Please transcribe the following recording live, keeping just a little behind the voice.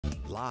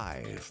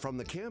Live from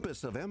the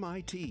campus of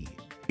MIT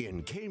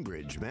in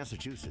Cambridge,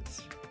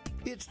 Massachusetts,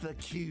 it's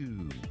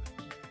theCUBE,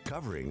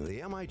 covering the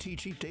MIT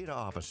Chief Data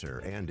Officer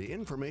and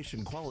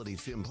Information Quality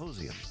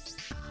Symposium.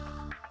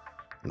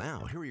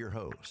 Now, here are your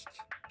hosts,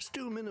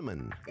 Stu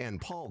Miniman and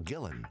Paul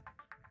Gillin.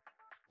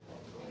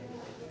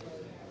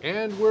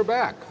 And we're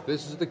back.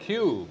 This is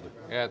theCUBE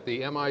at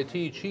the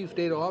MIT Chief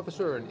Data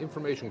Officer and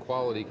Information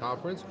Quality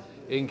Conference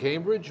in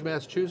Cambridge,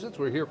 Massachusetts.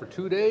 We're here for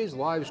 2 days,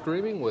 live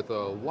streaming with a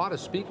lot of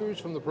speakers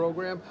from the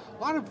program,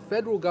 a lot of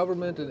federal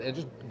government and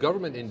just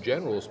government in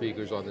general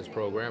speakers on this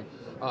program,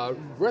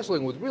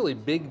 wrestling with really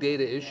big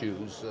data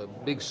issues,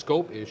 big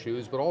scope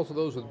issues, but also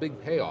those with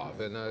big payoff.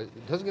 And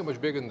it doesn't get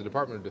much bigger than the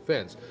Department of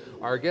Defense.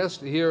 Our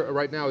guest here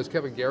right now is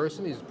Kevin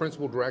Garrison. He's the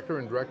Principal Director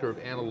and Director of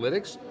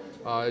Analytics,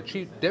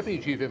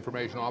 Deputy Chief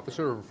Information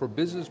Officer for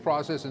Business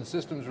Process and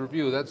Systems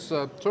Review. That's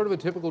sort of a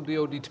typical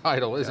DoD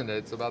title, isn't it?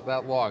 It's about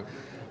that long.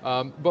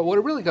 But what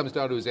it really comes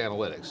down to is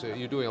analytics.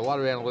 You're doing a lot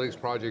of analytics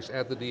projects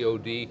at the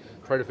DoD,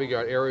 trying to figure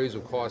out areas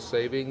of cost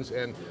savings,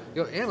 and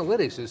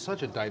analytics is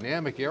such a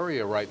dynamic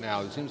area right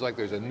now. It seems like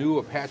there's a new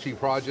Apache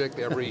project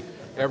every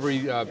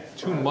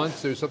 2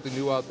 months. There's something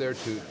new out there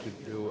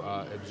to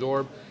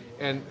absorb.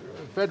 And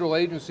federal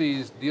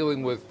agencies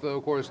dealing with,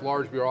 of course,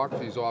 large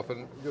bureaucracies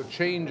often,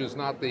 change is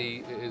not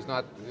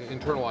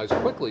internalized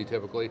quickly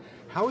typically.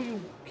 How are you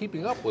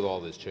keeping up with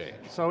all this change?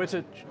 So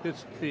to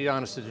be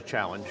honest, it's a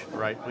challenge,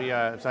 right? We,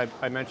 as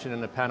I mentioned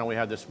in the panel we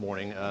had this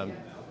morning,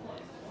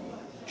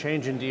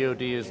 change in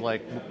DoD is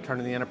like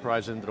turning the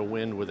enterprise into the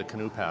wind with a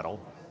canoe paddle,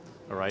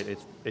 all right?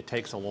 It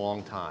takes a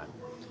long time.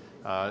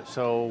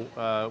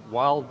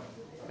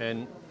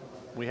 And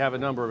we have a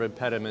number of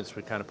impediments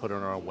we kind of put in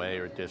our way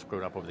or just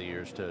screwed up over the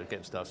years to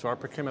get stuff. So our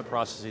procurement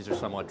processes are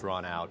somewhat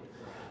drawn out.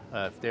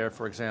 If there,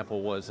 for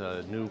example, was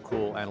a new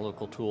cool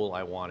analytical tool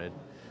I wanted,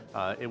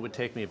 it would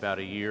take me about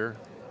a year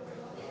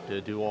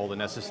to do all the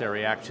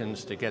necessary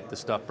actions to get the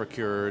stuff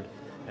procured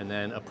and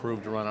then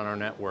approved to run on our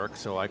network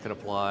so I could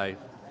apply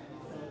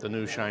the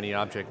new shiny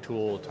object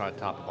tool on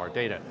top of our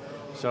data.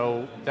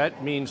 So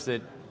that means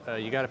that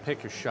you got to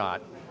pick your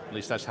shot. At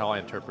least that's how I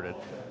interpret it.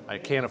 I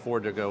can't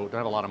afford to go, don't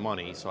have a lot of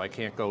money, so I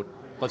can't go,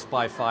 let's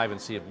buy 5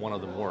 and see if one of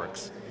them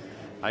works.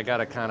 I got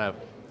to kind of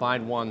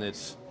find one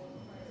that's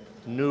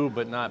new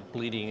but not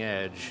bleeding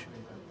edge,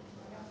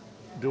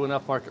 do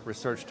enough market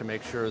research to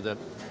make sure that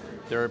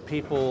there are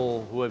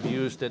people who have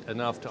used it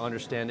enough to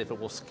understand if it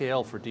will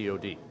scale for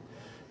DoD.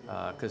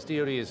 Because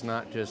DoD is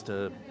not just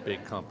a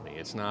big company.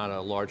 It's not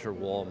a larger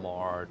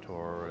Walmart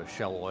or a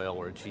Shell Oil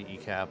or a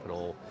GE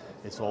Capital.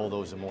 It's all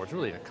those and more. It's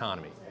really an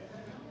economy.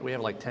 We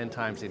have like 10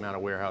 times the amount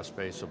of warehouse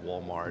space of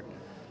Walmart.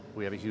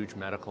 We have a huge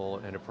medical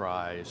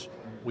enterprise.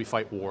 We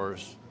fight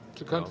wars.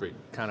 It's a country.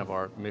 Kind of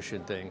our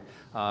mission thing.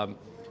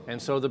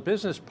 And so the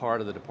business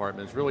part of the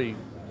department is really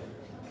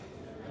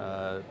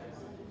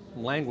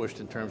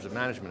languished in terms of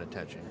management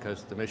attention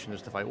because the mission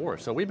is to fight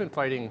wars. So we've been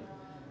fighting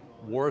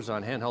wars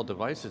on handheld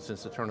devices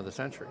since the turn of the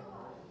century,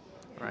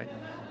 right?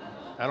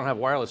 I don't have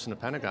wireless in the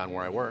Pentagon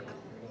where I work.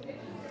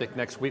 I think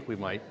next week we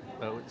might.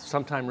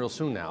 Sometime real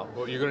soon now.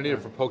 Well, you're going to need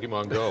it for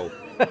Pokemon Go.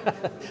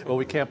 Well,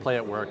 we can't play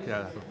at work,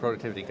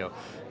 productivity go,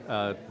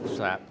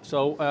 SAP.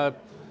 So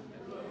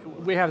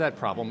we have that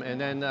problem.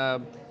 And then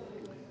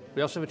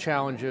we also have a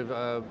challenge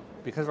of,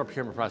 because of our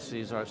procurement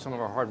processes, some of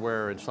our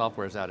hardware and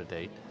software is out of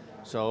date.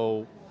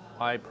 So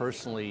I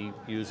personally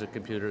use a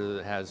computer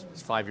that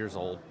it's 5 years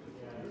old,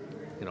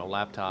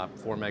 laptop,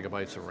 4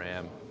 megabytes of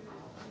RAM,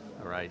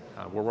 all right?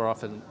 We're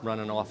often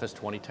running Office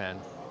 2010.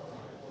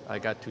 I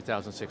got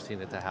 2016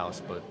 at the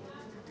house, but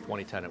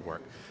 2010 at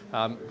work.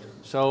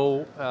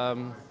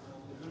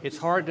 It's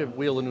hard to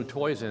wheel the new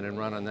toys in and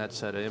run on that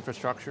set of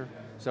infrastructure.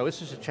 So it's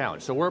just a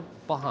challenge. So we're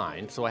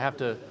behind. So I have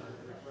to,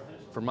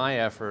 for my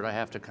effort,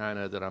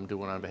 that I'm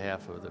doing on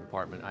behalf of the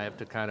department, I have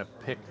to kind of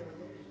pick,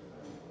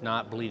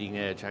 not bleeding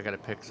edge, I got to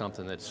pick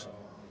something that's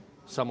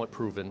somewhat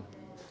proven,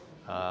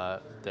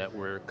 that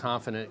we're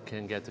confident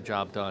can get the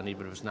job done,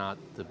 even if it's not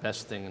the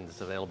best thing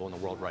that's available in the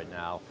world right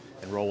now,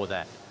 and roll with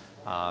that.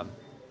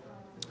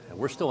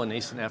 We're still a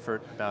nascent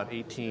effort, about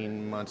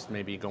 18 months,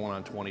 maybe going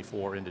on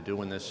 24 into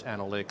doing this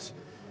analytics.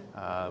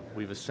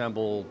 We've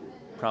assembled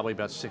probably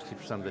about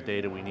 60% of the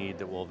data we need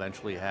that we'll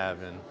eventually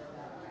have in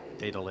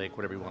data lake,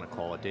 whatever you want to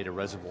call it. Data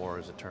reservoir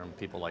is a term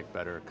people like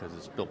better because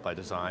it's built by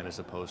design as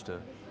opposed to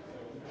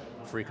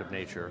freak of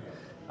nature.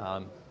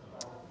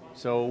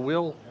 So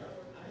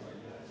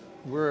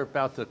we're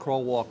about to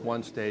crawl, walk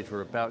one stage.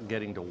 We're about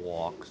getting to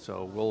walk.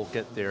 So we'll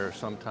get there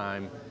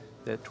sometime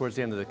towards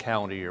the end of the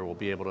calendar year. We'll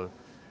be able to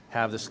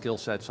have the skill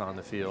sets on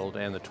the field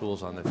and the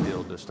tools on the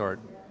field to start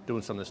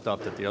doing some of the stuff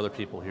that the other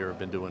people here have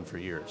been doing for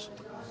years.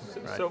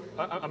 Right? So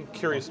I'm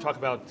curious, talk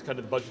about kind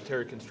of the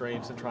budgetary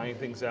constraints and trying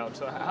things out.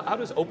 So how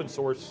does open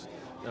source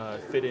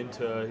fit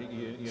into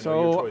your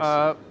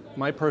choice?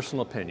 My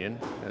personal opinion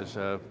is,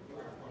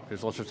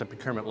 there's all sorts of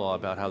procurement law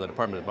about how the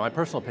department, but my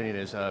personal opinion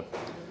is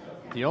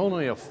the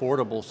only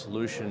affordable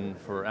solution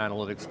for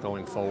analytics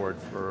going forward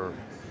for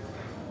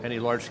any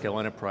large-scale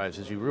enterprise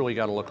is you really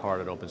got to look hard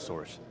at open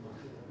source.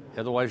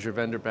 Otherwise you're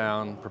vendor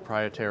bound,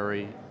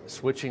 proprietary.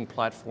 Switching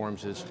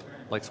platforms is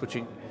like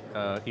switching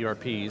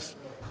ERPs,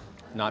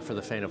 not for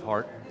the faint of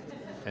heart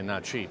and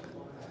not cheap.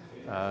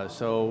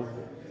 So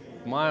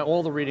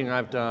all the reading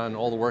I've done,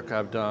 all the work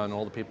I've done,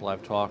 all the people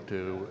I've talked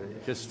to,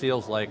 it just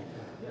feels like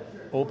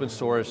open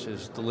source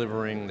is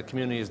delivering, the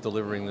community is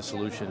delivering the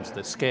solutions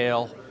that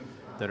scale,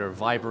 that are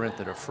vibrant,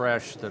 that are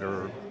fresh, that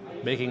are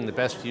making the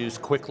best use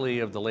quickly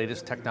of the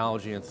latest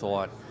technology and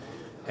thought.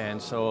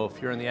 And so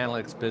if you're in the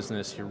analytics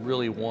business, you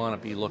really want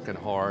to be looking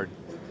hard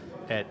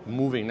at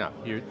moving up.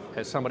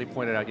 As somebody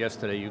pointed out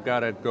yesterday, you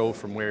got to go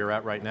from where you're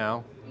at right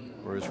now,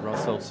 or as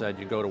Russell said,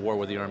 you go to war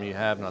with the army you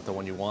have, not the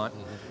one you want.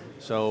 Mm-hmm.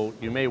 So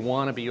you may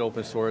want to be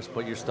open source,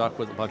 but you're stuck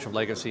with a bunch of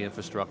legacy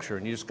infrastructure,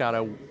 and you just got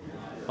to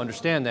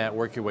understand that,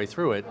 work your way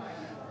through it.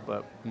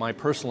 But my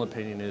personal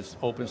opinion is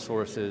open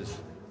source is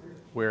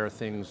where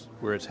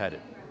it's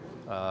headed.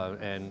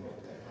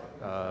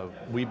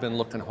 We've been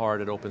looking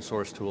hard at open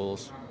source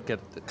tools,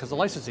 because the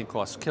licensing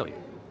costs kill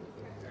you.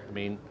 I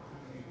mean,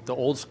 the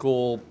old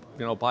school,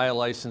 buy a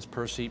license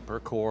per seat, per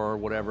core,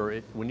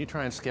 whatever, when you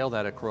try and scale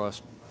that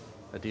across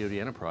a DoD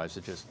enterprise,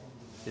 it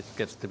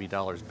gets to be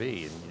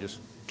 $B, and you just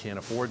can't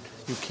afford,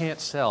 you can't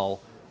sell,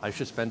 I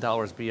should spend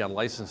 $B on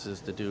licenses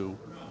to do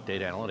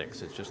data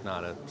analytics. It's just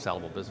not a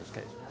sellable business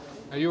case.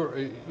 Now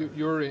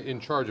you're in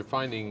charge of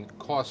finding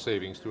cost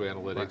savings through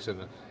analytics, right.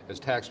 And as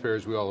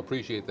taxpayers, we all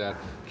appreciate that.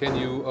 Can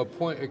you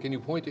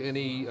point to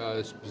any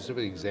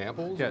specific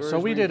examples? Yeah, so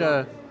we did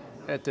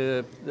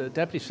the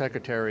Deputy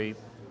Secretary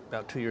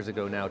about 2 years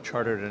ago now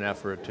chartered an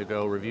effort to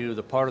go review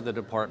the part of the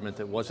department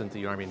that wasn't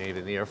the Army, Navy,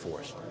 and the Air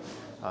Force.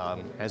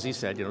 As he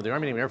said, the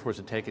Army, Navy, and Air Force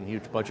had taken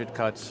huge budget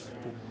cuts,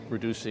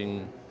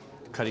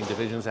 cutting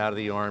divisions out of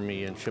the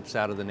Army and ships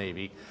out of the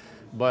Navy.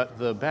 But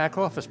the back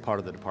office part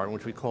of the department,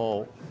 which we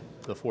call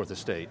the Fourth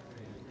Estate,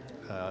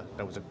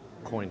 that was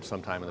coined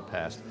sometime in the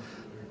past.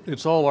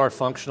 It's all our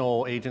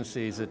functional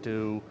agencies that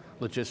do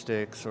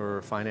logistics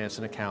or finance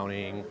and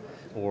accounting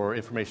or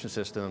information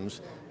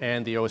systems,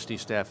 and the OSD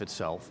staff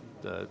itself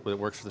that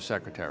works for the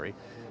Secretary,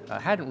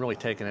 hadn't really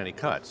taken any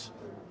cuts.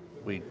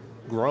 We'd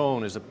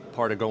grown as a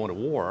part of going to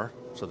war,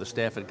 so the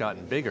staff had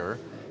gotten bigger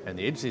and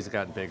the agencies had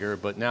gotten bigger,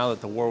 but now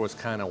that the war was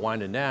kind of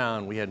winding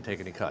down, we hadn't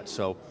taken any cuts.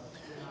 So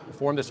I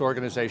formed this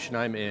organization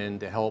I'm in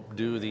to help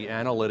do the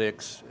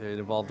analytics. It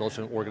involved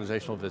also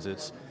organizational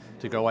visits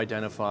to go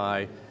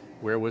identify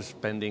where was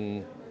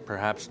spending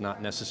perhaps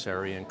not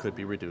necessary and could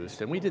be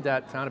reduced. And we did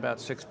that, found about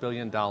 $6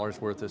 billion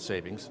worth of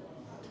savings.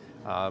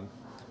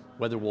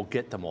 Whether we'll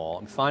get them all,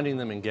 and finding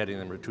them and getting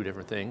them are two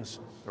different things,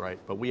 right?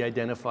 But we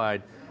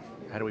identified,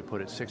 how do we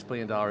put it, $6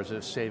 billion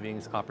of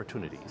savings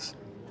opportunities.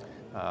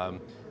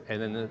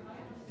 And then the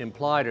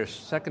implied or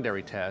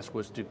secondary task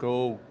was to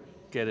go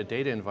get a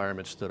data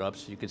environment stood up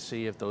so you could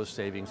see if those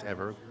savings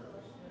ever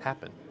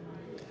happen.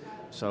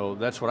 So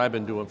that's what I've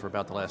been doing for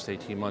about the last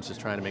 18 months, is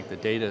trying to make the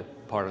data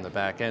part on the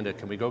back end.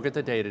 Can we go get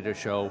the data to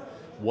show,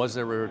 was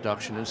there a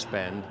reduction in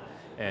spend,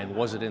 and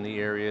was it in the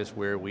areas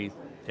where we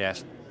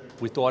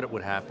thought it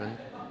would happen,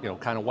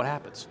 kind of what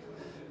happens.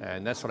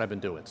 And that's what I've been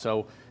doing.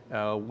 So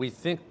we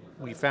think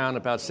we found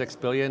about $6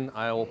 billion.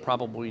 I'll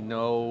probably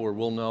know, or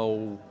we'll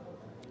know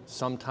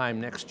sometime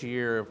next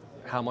year,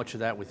 how much of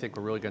that we think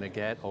we're really going to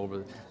get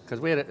over, because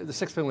the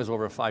 $6 billion was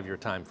over a 5-year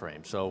time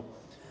frame. So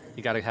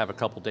you got to have a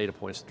couple data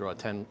points to draw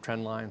a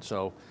trend line.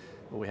 So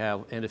we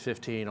have end of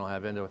 15, I'll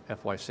have end of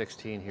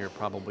FY16 here,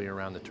 probably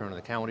around the turn of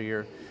the calendar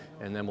year,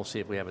 and then we'll see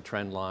if we have a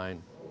trend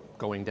line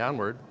going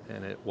downward,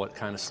 and at what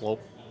kind of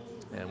slope,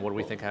 and what do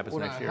we think happens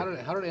next year.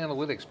 How did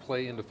analytics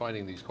play into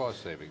finding these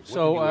cost savings?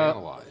 What did you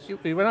analyze?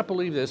 You may not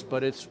believe this,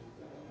 but it's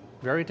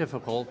very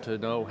difficult to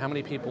know how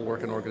many people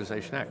work in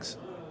Organization X.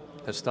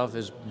 That stuff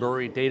is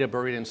data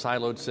buried in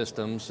siloed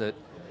systems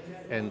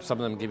and some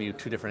of them give you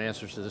two different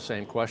answers to the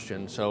same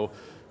question. So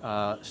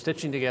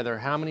stitching together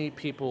how many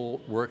people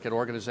work at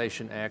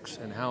Organization X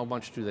and how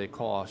much do they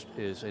cost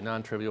is a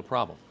non-trivial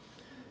problem.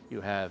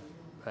 You have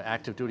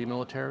active duty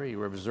military,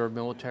 you have reserve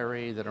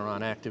military that are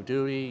on active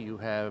duty, you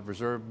have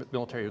reserve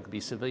military who could be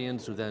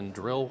civilians who then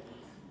drill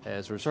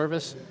as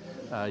reservists.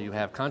 You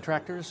have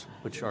contractors,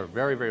 which are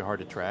very, very hard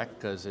to track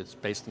because it's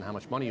based on how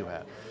much money you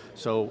have.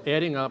 So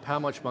adding up how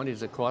much money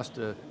does it cost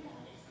to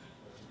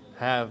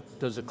have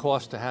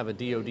a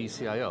DoD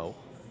CIO,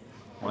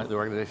 the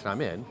organization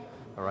I'm in,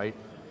 all right,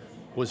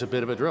 was a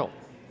bit of a drill.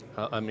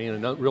 A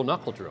real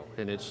knuckle drill.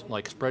 And it's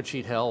like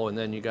spreadsheet hell, and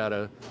then you got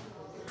to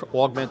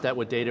augment that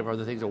with data of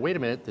other things. Oh, wait a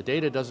minute, the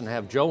data doesn't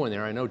have Joe in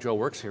there. I know Joe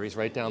works here, he's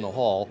right down the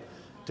hall,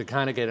 to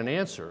kind of get an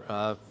answer.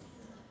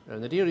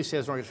 And the DoD CIO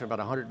is an organization about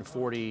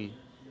 120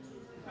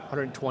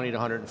 to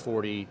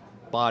 140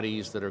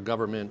 bodies that are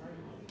government,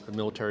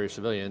 military, or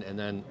civilian, and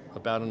then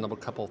about another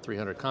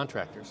 300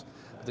 contractors.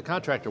 But the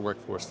contractor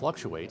workforce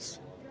fluctuates,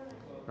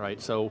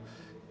 right? So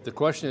the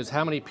question is,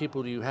 how many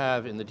people do you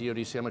have in the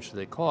DoD? How much do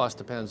they cost?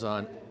 Depends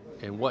on,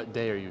 and what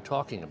day are you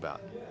talking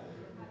about?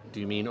 Do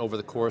you mean over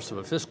the course of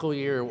a fiscal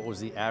year? What was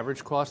the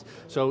average cost?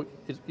 So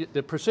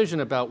the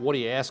precision about what are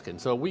you asking?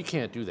 So we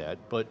can't do that,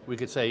 but we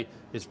could say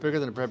it's bigger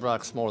than a bread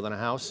box, smaller than a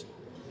house.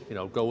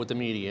 go with the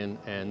median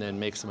and then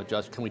make some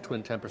adjustments. Can we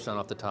twin 10%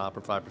 off the top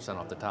or 5%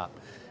 off the top?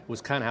 It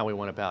was kind of how we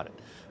went about it.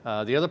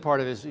 The other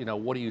part of it is,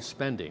 what are you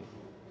spending?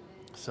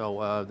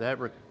 So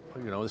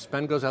the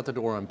spend goes out the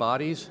door on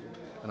bodies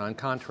and on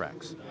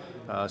contracts.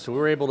 So we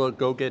were able to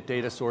go get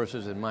data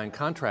sources and mine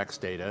contracts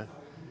data,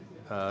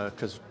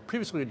 because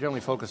previously we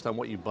generally focused on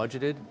what you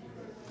budgeted,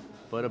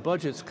 but a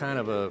budget's kind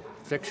of a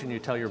fiction you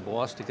tell your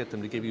boss to get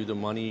them to give you the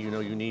money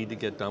you need to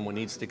get done what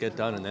needs to get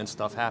done, and then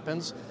stuff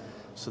happens.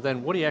 So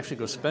then what do you actually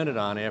go spend it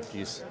on after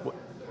what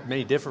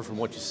may differ from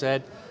what you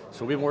said?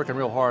 So we've been working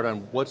real hard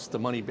on what's the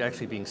money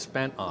actually being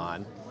spent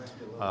on,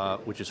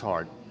 which is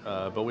hard.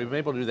 But we've been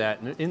able to do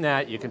that. And in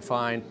that you can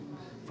find,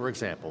 for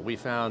example, we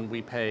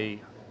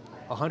pay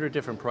 100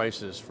 different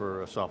prices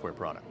for a software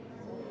product.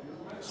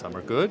 Some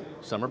are good,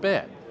 some are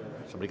bad.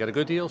 Somebody got a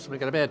good deal, somebody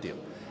got a bad deal.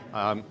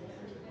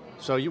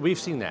 So we've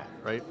seen that,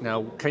 right?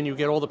 Now, can you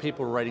get all the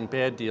people writing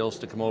bad deals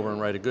to come over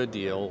and write a good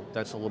deal?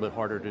 That's a little bit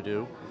harder to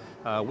do.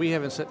 We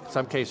have, in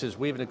some cases,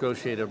 we've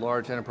negotiated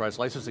large enterprise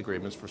license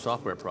agreements for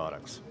software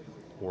products,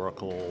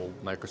 Oracle,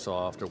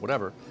 Microsoft, or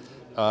whatever,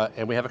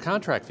 and we have a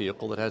contract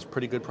vehicle that has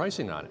pretty good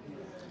pricing on it.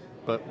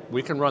 But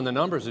we can run the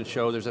numbers and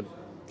show there's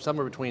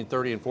somewhere between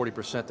 30 and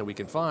 40% that we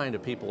can find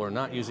of people are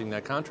not using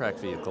that contract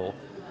vehicle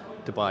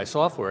to buy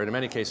software, and in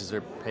many cases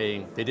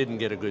they didn't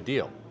get a good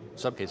deal. In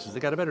some cases they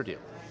got a better deal.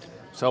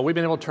 So we've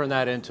been able to turn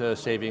that into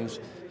savings.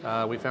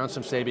 We found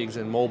some savings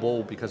in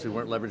mobile because we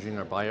weren't leveraging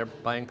our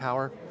buying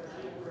power.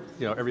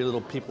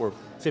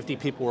 50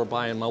 people were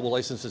buying mobile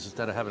licenses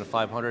instead of having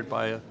 500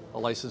 buy a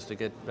license to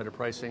get better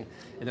pricing,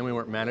 and then we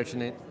weren't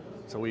managing it.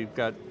 So we've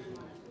got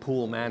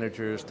pool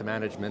managers to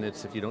manage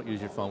minutes. If you don't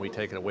use your phone, we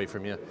take it away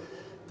from you.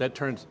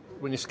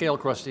 When you scale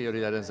across DoD,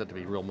 that ends up to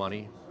be real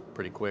money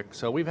pretty quick.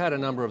 So we've had a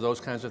number of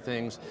those kinds of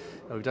things.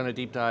 We've done a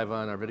deep dive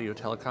on our video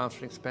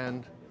teleconferencing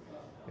spend.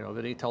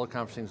 Video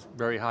teleconferencing is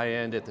very high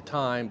end at the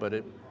time,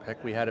 but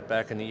heck, we had it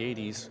back in the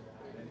 80s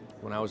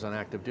when I was on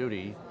active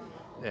duty,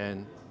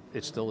 and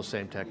it's still the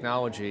same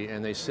technology,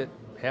 and they sit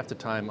half the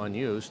time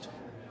unused.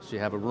 So you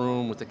have a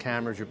room with the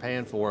cameras you're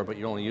paying for, but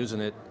you're only using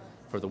it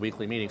for the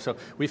weekly meeting. So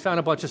we found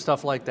a bunch of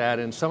stuff like that,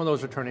 and some of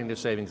those are turning into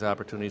savings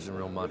opportunities and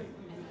real money.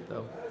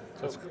 So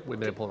we've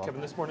been able to pull it off.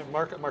 Kevin, this morning,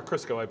 Mark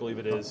Crisco, I believe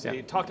it is,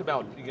 he talked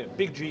about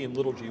big G and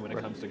little g when it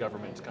comes to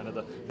government, kind of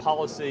the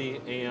policy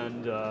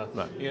and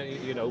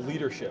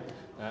leadership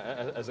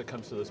as it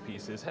comes to those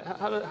pieces.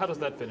 How does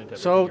that fit into everything?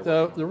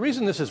 So the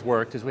reason this has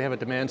worked is we have a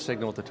demand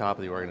signal at the top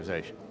of the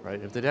organization,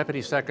 right? If the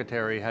deputy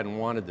secretary hadn't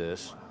wanted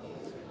this,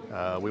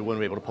 we wouldn't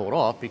be able to pull it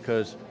off,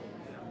 because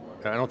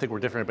I don't think we're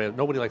different, but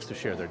nobody likes to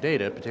share their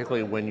data,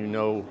 particularly when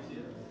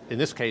in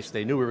this case,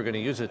 they knew we were going to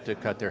use it to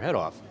cut their head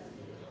off.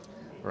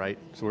 Right,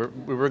 so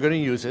we were going to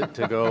use it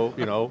to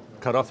go,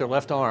 cut off their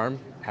left arm,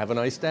 have a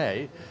nice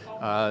day.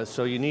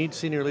 So you need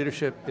senior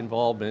leadership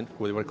involvement,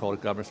 whether you want to call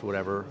it governance or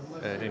whatever,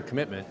 and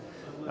commitment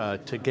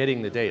to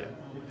getting the data.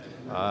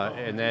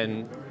 And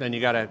then you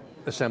got to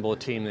assemble a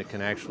team that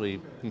can actually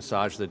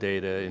massage the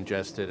data,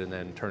 ingest it, and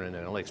then turn it into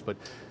analytics.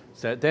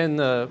 But then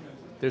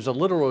there's a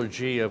literal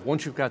G of,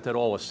 once you've got that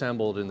all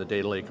assembled in the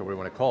data lake, or whatever you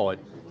want to call it,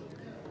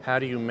 how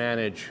do you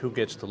manage who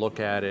gets to look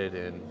at it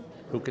and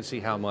who can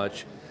see how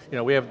much?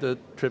 We have the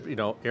trip,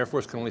 Air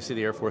Force can only see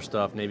the Air Force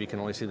stuff, Navy can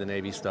only see the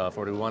Navy stuff,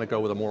 or do we want to go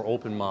with a more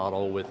open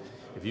model with,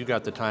 if you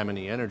got the time and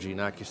the energy,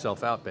 knock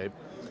yourself out, babe.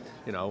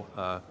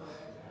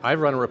 I've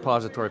run a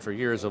repository for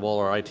years of all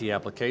our IT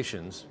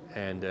applications,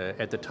 and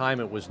at the time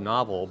it was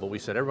novel, but we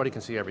said everybody can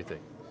see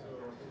everything.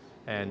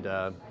 And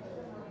then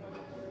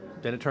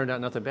it turned out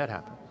nothing bad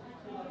happened.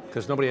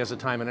 Because nobody has the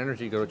time and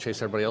energy to go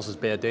chase everybody else's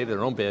bad data.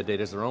 Their own bad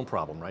data is their own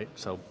problem, right?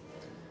 So.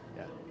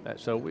 That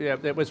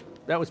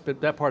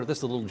part of this,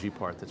 the little g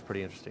part, that's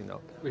pretty interesting though.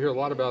 We hear a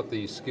lot about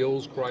the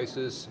skills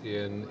crisis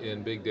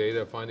in big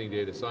data, finding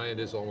data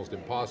scientists, almost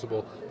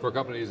impossible for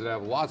companies that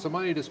have lots of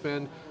money to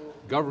spend.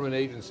 Government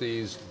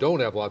agencies don't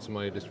have lots of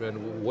money to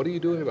spend. What are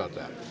you doing about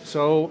that?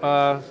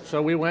 So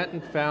we went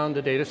and found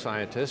a data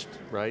scientist,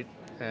 right?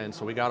 And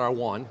so we got our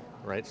one,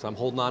 right? So I'm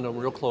holding on to him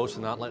real close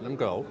and not letting him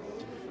go.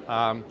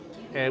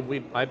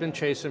 And I've been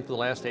chasing for the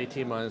last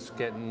 18 months,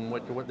 getting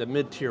what the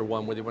mid-tier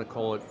one, whether you want to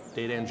call it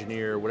data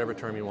engineer, whatever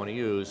term you want to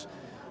use,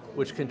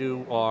 which can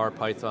do R,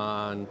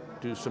 Python,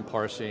 do some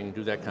parsing,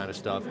 do that kind of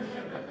stuff.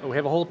 We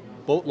have a whole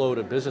boatload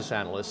of business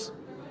analysts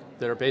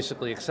that are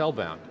basically Excel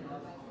bound,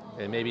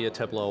 and maybe a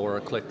Tableau or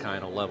a Click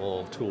kind of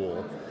level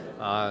tool,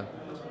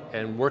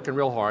 and working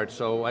real hard.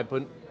 So I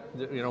put,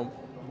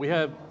 we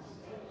have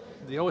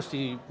the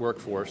OSD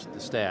workforce,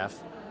 the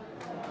staff,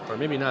 are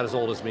maybe not as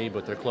old as me,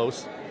 but they're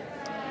close.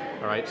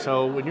 All right,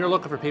 so when you're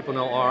looking for people who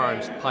know R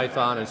and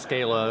Python and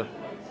Scala,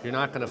 you're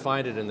not going to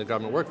find it in the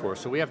government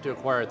workforce. So we have to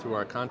acquire it through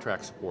our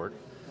contract support.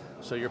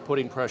 So you're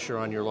putting pressure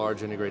on your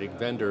large integrating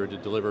vendor to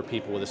deliver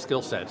people with the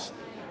skill sets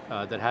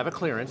that have a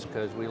clearance,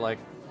 because we like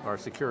our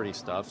security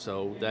stuff,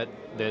 so that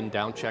then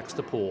down checks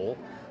the pool,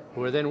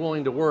 who are then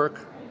willing to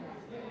work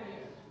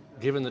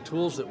given the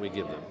tools that we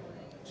give them.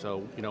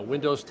 So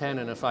Windows 10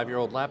 and a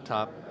 5-year-old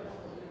laptop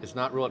is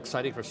not real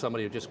exciting for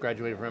somebody who just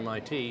graduated from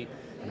MIT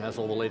and has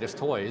all the latest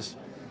toys.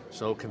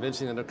 So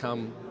convincing them to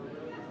come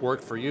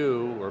work for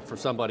you or for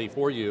somebody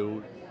for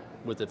you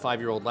with a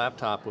 5-year-old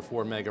laptop with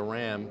 4 mega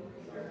RAM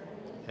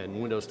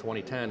and Windows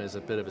 2010 is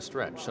a bit of a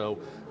stretch. So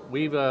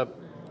we've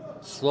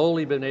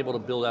slowly been able to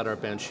build out our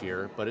bench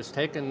here, but it's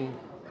taken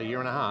a year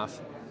and a half,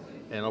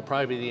 and it'll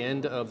probably be the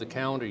end of the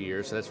calendar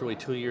year, so that's really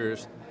 2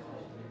 years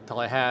till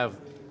I have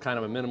kind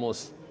of a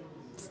minimalist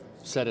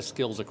set of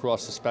skills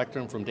across the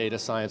spectrum from data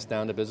science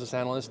down to business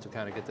analyst to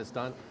kind of get this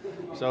done.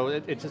 So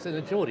it's just an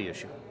agility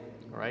issue,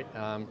 all right?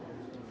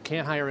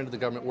 Can't hire into the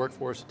government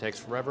workforce, it takes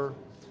forever.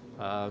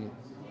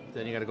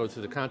 Then you got to go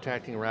through the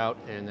contracting route,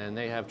 and then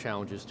they have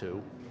challenges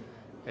too.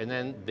 And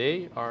then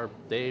they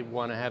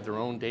want to have their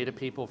own data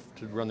people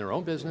to run their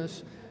own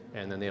business,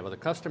 and then they have other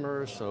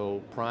customers,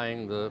 so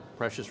prying the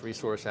precious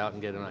resource out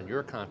and getting it on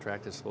your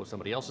contract as opposed to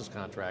somebody else's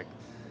contract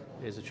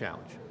is a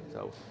challenge.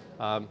 So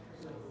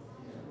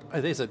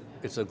I think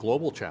it's a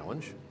global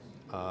challenge.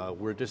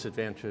 We're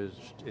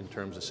disadvantaged in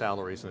terms of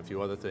salaries and a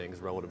few other things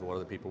relative to what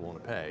other people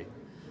want to pay.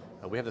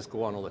 We have this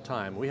go on all the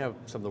time. We have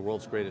some of the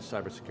world's greatest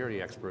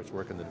cybersecurity experts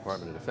work in the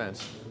Department of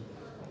Defense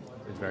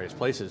in various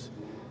places.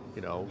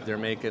 You know, they're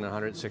making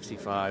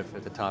 165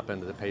 at the top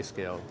end of the pay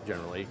scale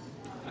generally.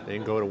 They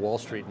can go to Wall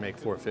Street and make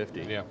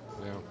 450. Yeah.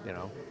 You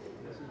know,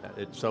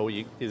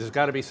 there's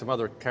got to be some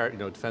other,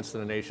 defense to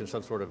the nation,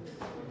 some sort of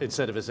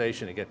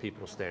incentivization to get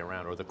people to stay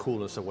around, or the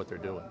coolness of what they're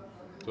doing.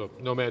 So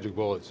no magic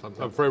bullets. I'm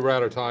afraid we're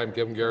out of time.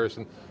 Kevin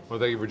Garrison, I want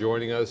to thank you for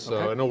joining us.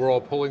 Okay. I know we're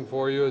all pulling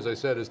for you, as I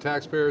said, as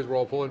taxpayers, we're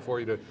all pulling for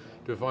you to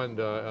fund,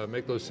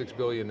 make those $6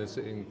 billion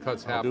in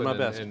cuts happen, do my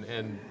best.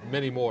 And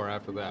many more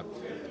after that.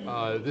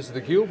 This is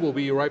theCUBE. We'll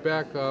be right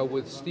back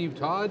with Steve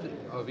Todd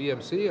of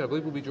EMC. I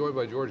believe we'll be joined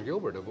by George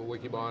Gilbert of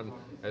Wikibon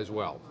as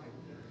well.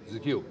 This is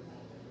theCUBE.